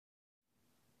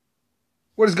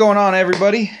What is going on,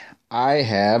 everybody? I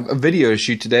have a video to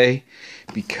shoot today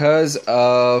because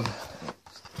of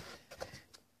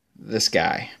this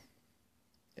guy,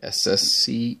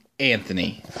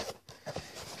 SCCANTHONY.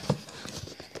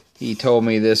 He told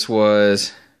me this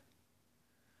was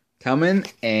coming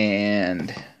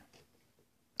and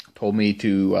told me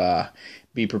to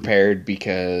be prepared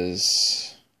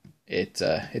because it's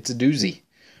a doozy.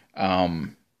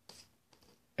 I'm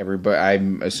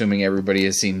assuming everybody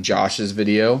has seen Josh's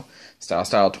video,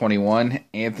 Style 21.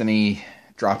 Anthony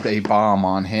dropped a bomb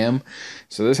on him,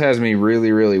 so this has me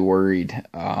really worried.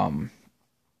 Yeah,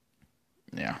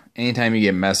 anytime you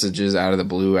get messages out of the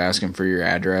blue asking for your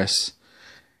address,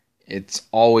 it's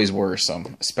always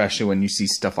worrisome, especially when you see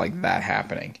stuff like that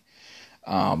happening.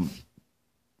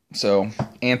 So,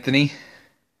 Anthony,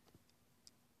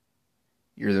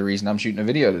 you're the reason I'm shooting a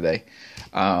video today.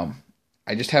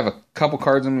 I just have a couple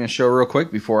cards I'm going to show real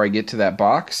quick before I get to that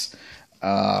box.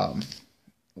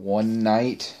 One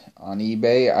night on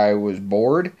eBay, I was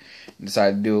bored and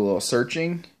decided to do a little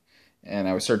searching. And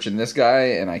I was searching this guy,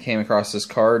 and I came across this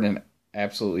card and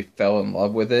absolutely fell in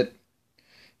love with it.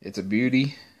 It's a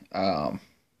beauty. It's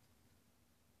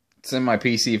in my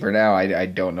PC for now. I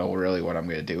don't know really what I'm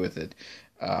going to do with it.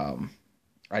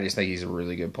 I just think he's a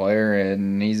really good player,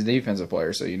 and he's a defensive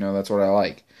player, so that's what I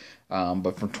like.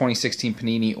 But from 2016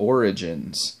 Panini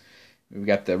Origins, we've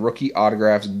got the rookie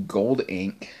autographs gold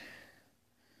ink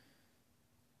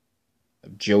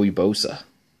of Joey Bosa,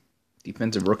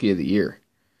 Defensive Rookie of the Year.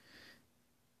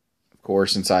 Of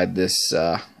course, inside this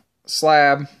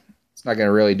slab, it's not going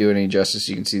to really do it any justice.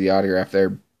 You can see the autograph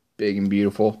there, big and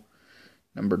beautiful,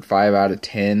 numbered 5 out of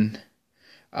 10.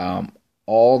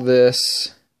 All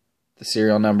this, the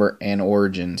serial number and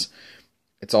Origins,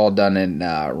 it's all done in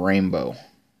rainbow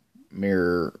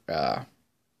mirror,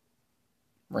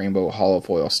 rainbow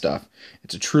holofoil stuff.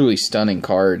 It's a truly stunning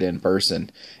card in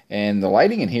person, and the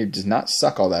lighting in here does not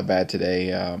suck all that bad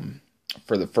today.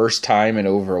 For the first time in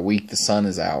over a week, the sun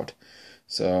is out,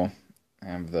 so I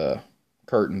have the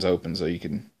curtains open so you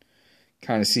can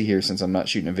kind of see here, since I'm not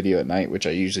shooting a video at night, which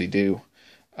I usually do.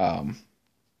 But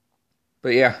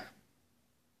yeah,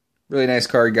 really nice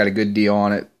card, got a good deal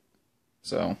on it,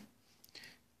 so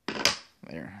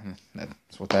there,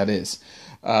 that's what that is.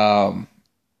 Up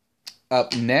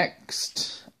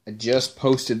next, I just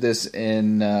posted this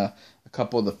in a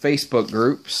couple of the Facebook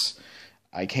groups.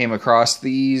 I came across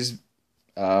these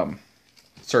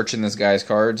searching this guy's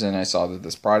cards, and I saw that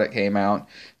this product came out.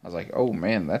 I was like, oh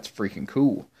man, that's freaking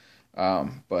cool.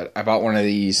 But I bought one of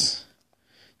these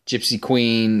Gypsy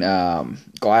Queen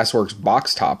Glassworks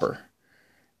box topper,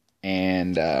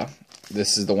 and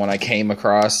this is the one I came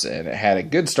across, and it had a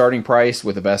good starting price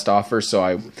with a best offer, so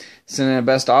I sent in a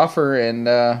best offer,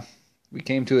 and we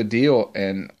came to a deal,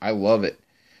 and I love it.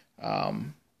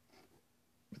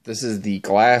 This is the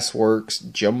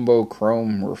Glassworks Jumbo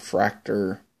Chrome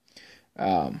Refractor.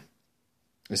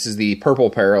 This is the purple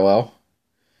parallel.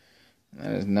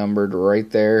 That is numbered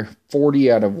right there, 40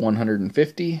 out of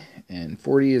 150, and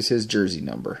 40 is his jersey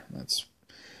number. That's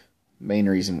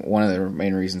one of the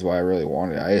main reasons why I really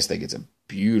wanted it. I just think it's a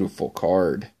beautiful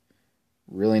card.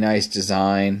 Really nice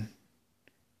design.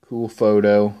 Cool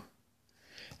photo.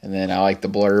 And then I like the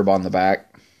blurb on the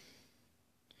back.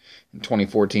 In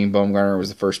 2014, Bumgarner was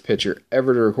the first pitcher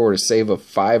ever to record a save of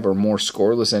 5 or more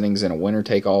scoreless innings in a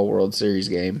winner-take-all World Series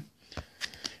game,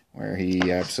 where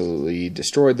he absolutely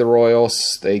destroyed the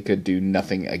Royals. They could do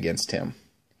nothing against him.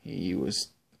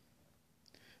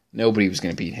 Nobody was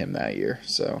going to beat him that year,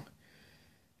 so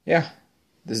yeah,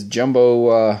 this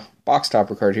jumbo box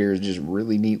topper card here is just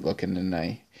really neat looking, and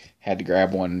I had to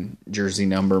grab one. Jersey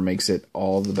number makes it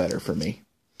all the better for me.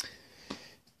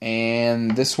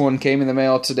 And this one came in the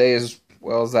mail today as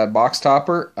well as that box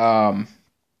topper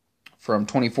from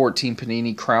 2014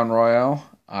 Panini Crown Royale.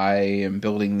 I am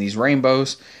building these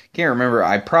rainbows. Can't remember.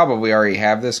 I probably already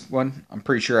have this one. I'm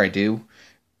pretty sure I do.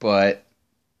 But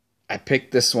I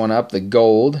picked this one up, the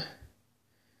gold,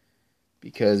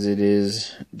 because it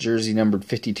is jersey numbered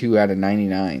 52 out of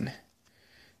 99.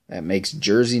 That makes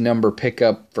jersey number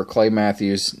pickup for Clay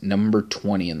Matthews number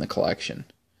 20 in the collection.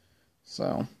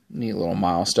 So, neat little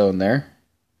milestone there.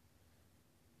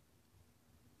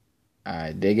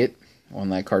 I dig it. Won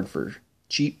that card for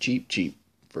cheap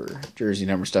for jersey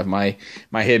number stuff. My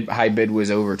high bid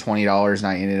was over $20, and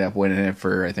I ended up winning it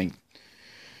for, I think,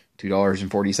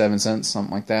 $2.47,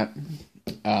 something like that.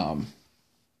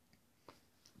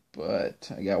 But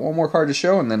I got one more card to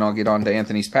show, and then I'll get on to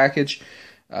Anthony's package.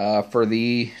 For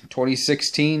the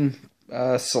 2016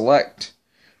 Select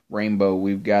Rainbow,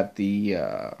 we've got the...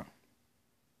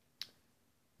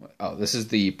 this is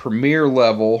the Premier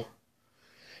level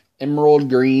emerald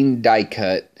green die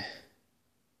cut.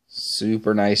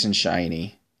 Super nice and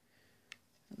shiny.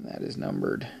 And that is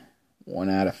numbered 1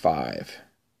 out of 5.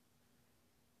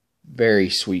 Very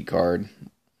sweet card.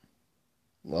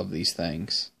 Love these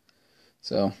things.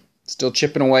 So, still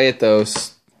chipping away at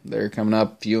those. They're coming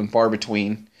up few and far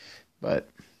between. But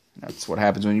that's what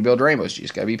happens when you build rainbows. You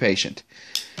just gotta be patient.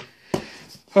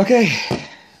 Okay.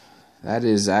 That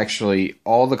is actually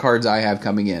all the cards I have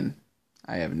coming in.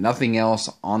 I have nothing else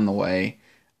on the way.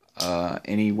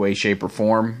 Any way, shape, or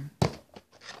form.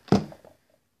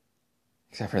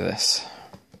 Except for this.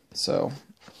 So,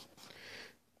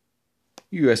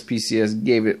 USPCS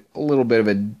gave it a little bit of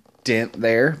a dent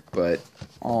there, but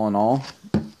all in all,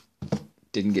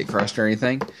 didn't get crushed or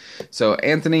anything. So,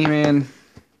 Anthony, man,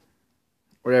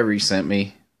 whatever you sent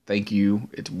me, thank you.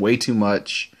 It's way too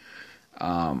much.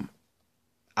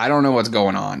 I don't know what's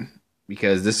going on,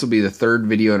 because this will be the 3rd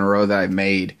video in a row that I've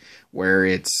made where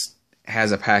it's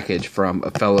has a package from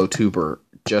a fellow tuber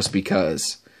just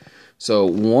because. So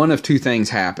one of two things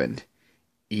happened.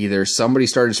 Either somebody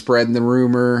started spreading the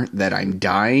rumor that I'm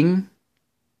dying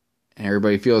and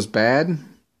everybody feels bad,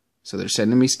 so they're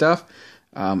sending me stuff.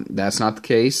 That's not the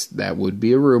case. That would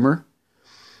be a rumor.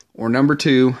 Or number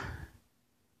 2,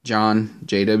 John,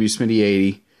 JW Smitty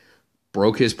 80,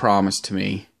 broke his promise to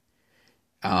me.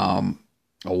 A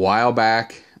while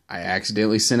back, I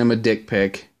accidentally sent him a dick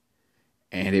pic,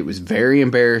 and it was very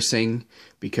embarrassing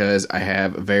because I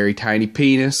have a very tiny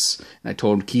penis, and I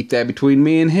told him to keep that between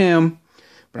me and him,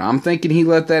 but I'm thinking he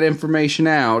let that information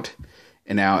out,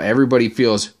 and now everybody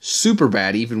feels super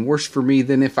bad, even worse for me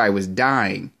than if I was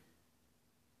dying,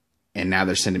 and now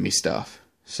they're sending me stuff.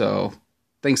 So,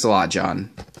 thanks a lot,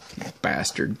 John, you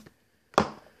bastard.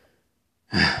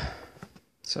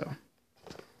 So,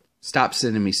 stop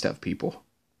sending me stuff, people.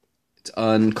 It's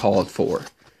uncalled for,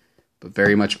 but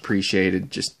very much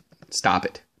appreciated. Just stop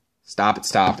it. Stop it,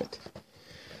 stop it.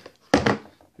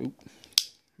 Oop.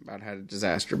 About had a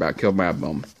disaster, about killed my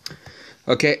album.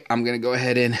 Okay, I'm going to go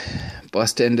ahead and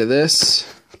bust into this.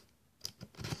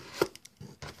 I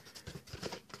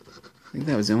think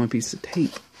that was the only piece of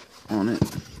tape on it.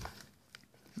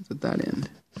 It's at that end.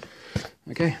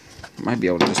 Okay, might be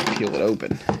able to just peel it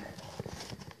open.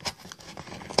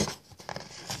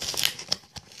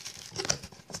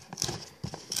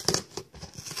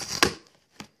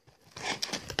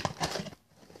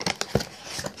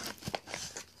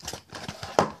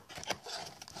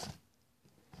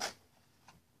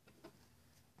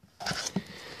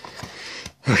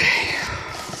 Okay.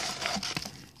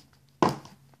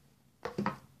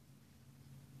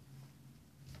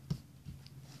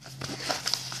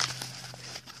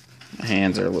 My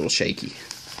hands are a little shaky.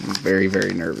 I'm very,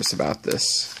 very nervous about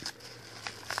this.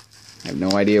 I have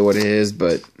no idea what it is,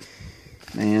 but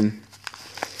man,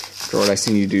 for what I've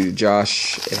seen you do to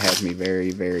Josh, it has me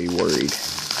very, very worried.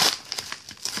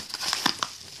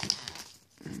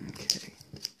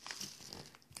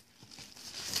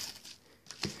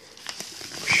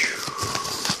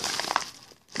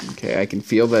 Okay, I can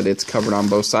feel that it's covered on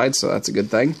both sides, so that's a good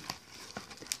thing.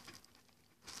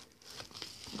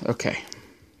 Okay.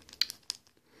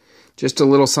 Just a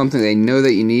little something they know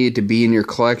that you needed to be in your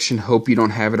collection. Hope you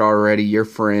don't have it already. Your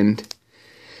friend,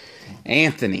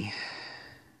 Anthony.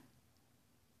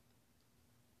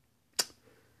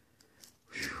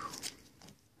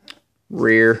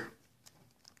 Rare.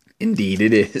 Indeed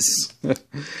it is.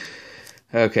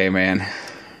 Okay, man.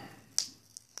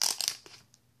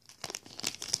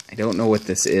 I don't know what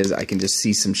this is. I can just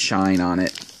see some shine on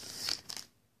it.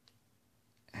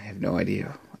 I have no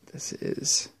idea what this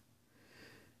is.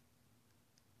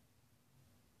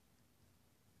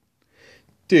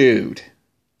 Dude.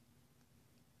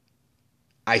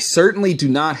 I certainly do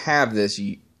not have this.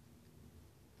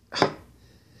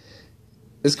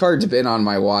 This card's been on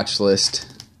my watch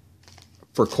list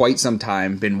for quite some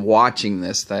time. Been watching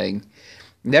this thing.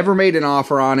 Never made an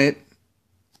offer on it.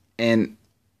 And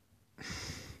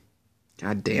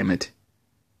God damn it.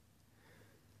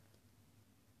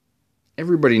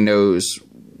 Everybody knows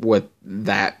what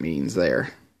that means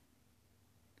there.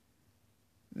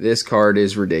 This card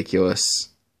is ridiculous.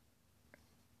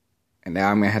 And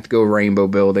now I'm going to have to go rainbow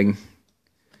building.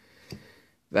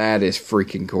 That is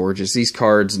freaking gorgeous. These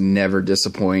cards never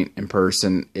disappoint in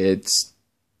person. It's...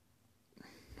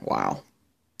 wow.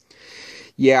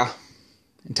 Yeah.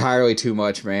 Entirely too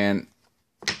much, man.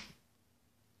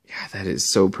 Yeah, that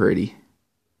is so pretty.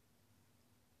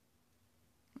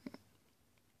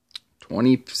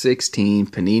 2016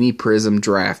 Panini Prism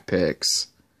Draft Picks.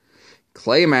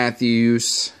 Clay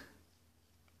Matthews.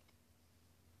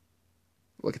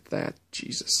 Look at that.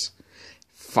 Jesus.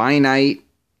 Finite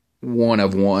 1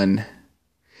 of 1.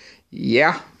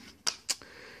 Yeah.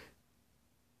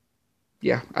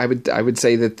 Yeah, I would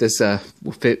say that this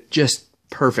will fit just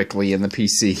perfectly in the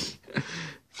PC.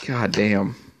 God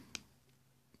damn.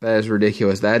 That is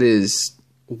ridiculous. That is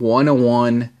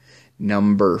 101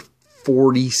 number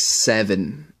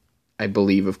 47, I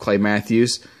believe, of Clay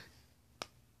Matthews.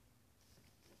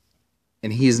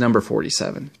 And he is number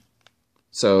 47.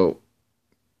 So,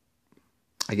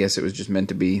 I guess it was just meant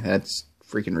to be. That's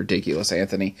freaking ridiculous,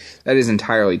 Anthony. That is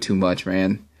entirely too much,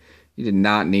 man. You did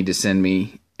not need to send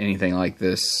me anything like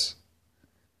this.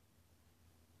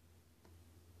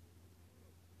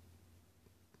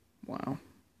 Wow.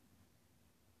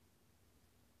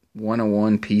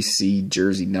 101 PC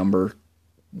jersey number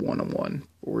 101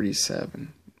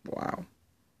 47. Wow.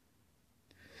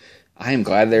 I am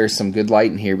glad there's some good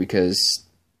light in here because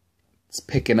it's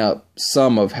picking up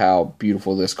some of how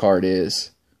beautiful this card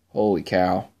is. Holy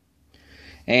cow.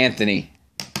 Anthony,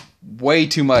 way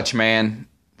too much, man.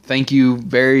 Thank you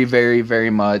very, very, very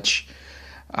much.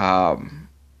 That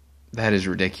is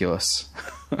ridiculous.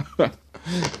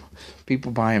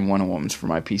 People buying 101s for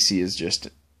my PC is just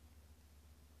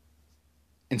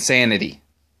insanity.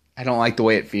 I don't like the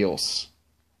way it feels.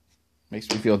 Makes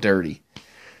me feel dirty.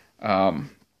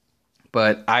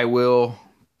 But I will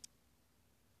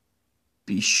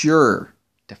be sure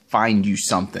to find you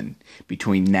something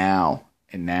between now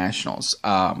and Nationals.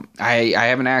 I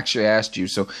haven't actually asked you,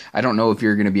 so I don't know if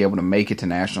you're going to be able to make it to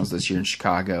Nationals this year in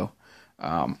Chicago.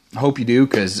 I hope you do,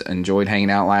 because I enjoyed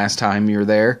hanging out last time you were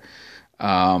there.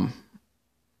 I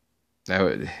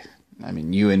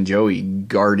mean, you and Joey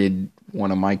guarded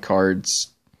one of my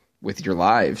cards with your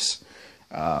lives.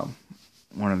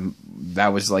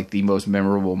 That was like the most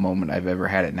memorable moment I've ever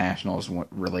had at Nationals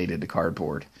related to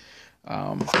cardboard.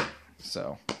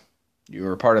 So you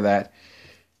were a part of that.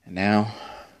 And now,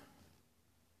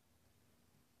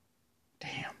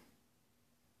 damn,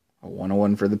 a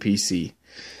 101 for the PC.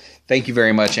 Thank you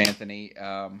very much, Anthony.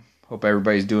 Hope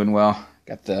everybody's doing well.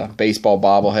 Got the baseball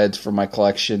bobbleheads for my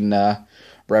collection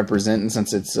representing,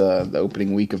 since it's the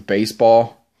opening week of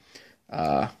baseball.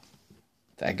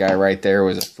 That guy right there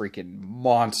was a freaking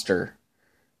monster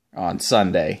on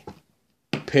Sunday.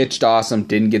 Pitched awesome.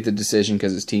 Didn't get the decision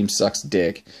because his team sucks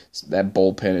dick. That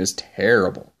bullpen is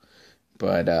terrible.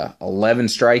 But 11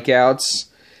 strikeouts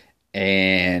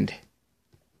and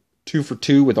 2 for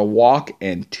 2 with a walk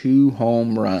and 2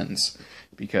 home runs,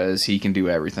 because he can do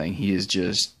everything. He is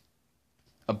just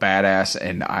a badass,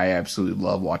 and I absolutely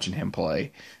love watching him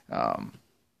play.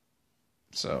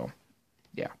 So,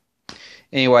 yeah.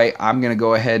 Anyway, I'm going to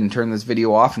go ahead and turn this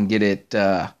video off and get it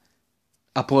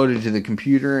uploaded to the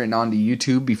computer and onto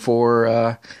YouTube before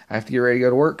I have to get ready to go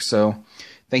to work. So,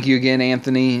 thank you again,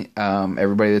 Anthony.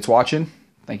 Everybody that's watching,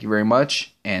 thank you very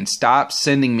much. And stop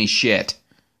sending me shit.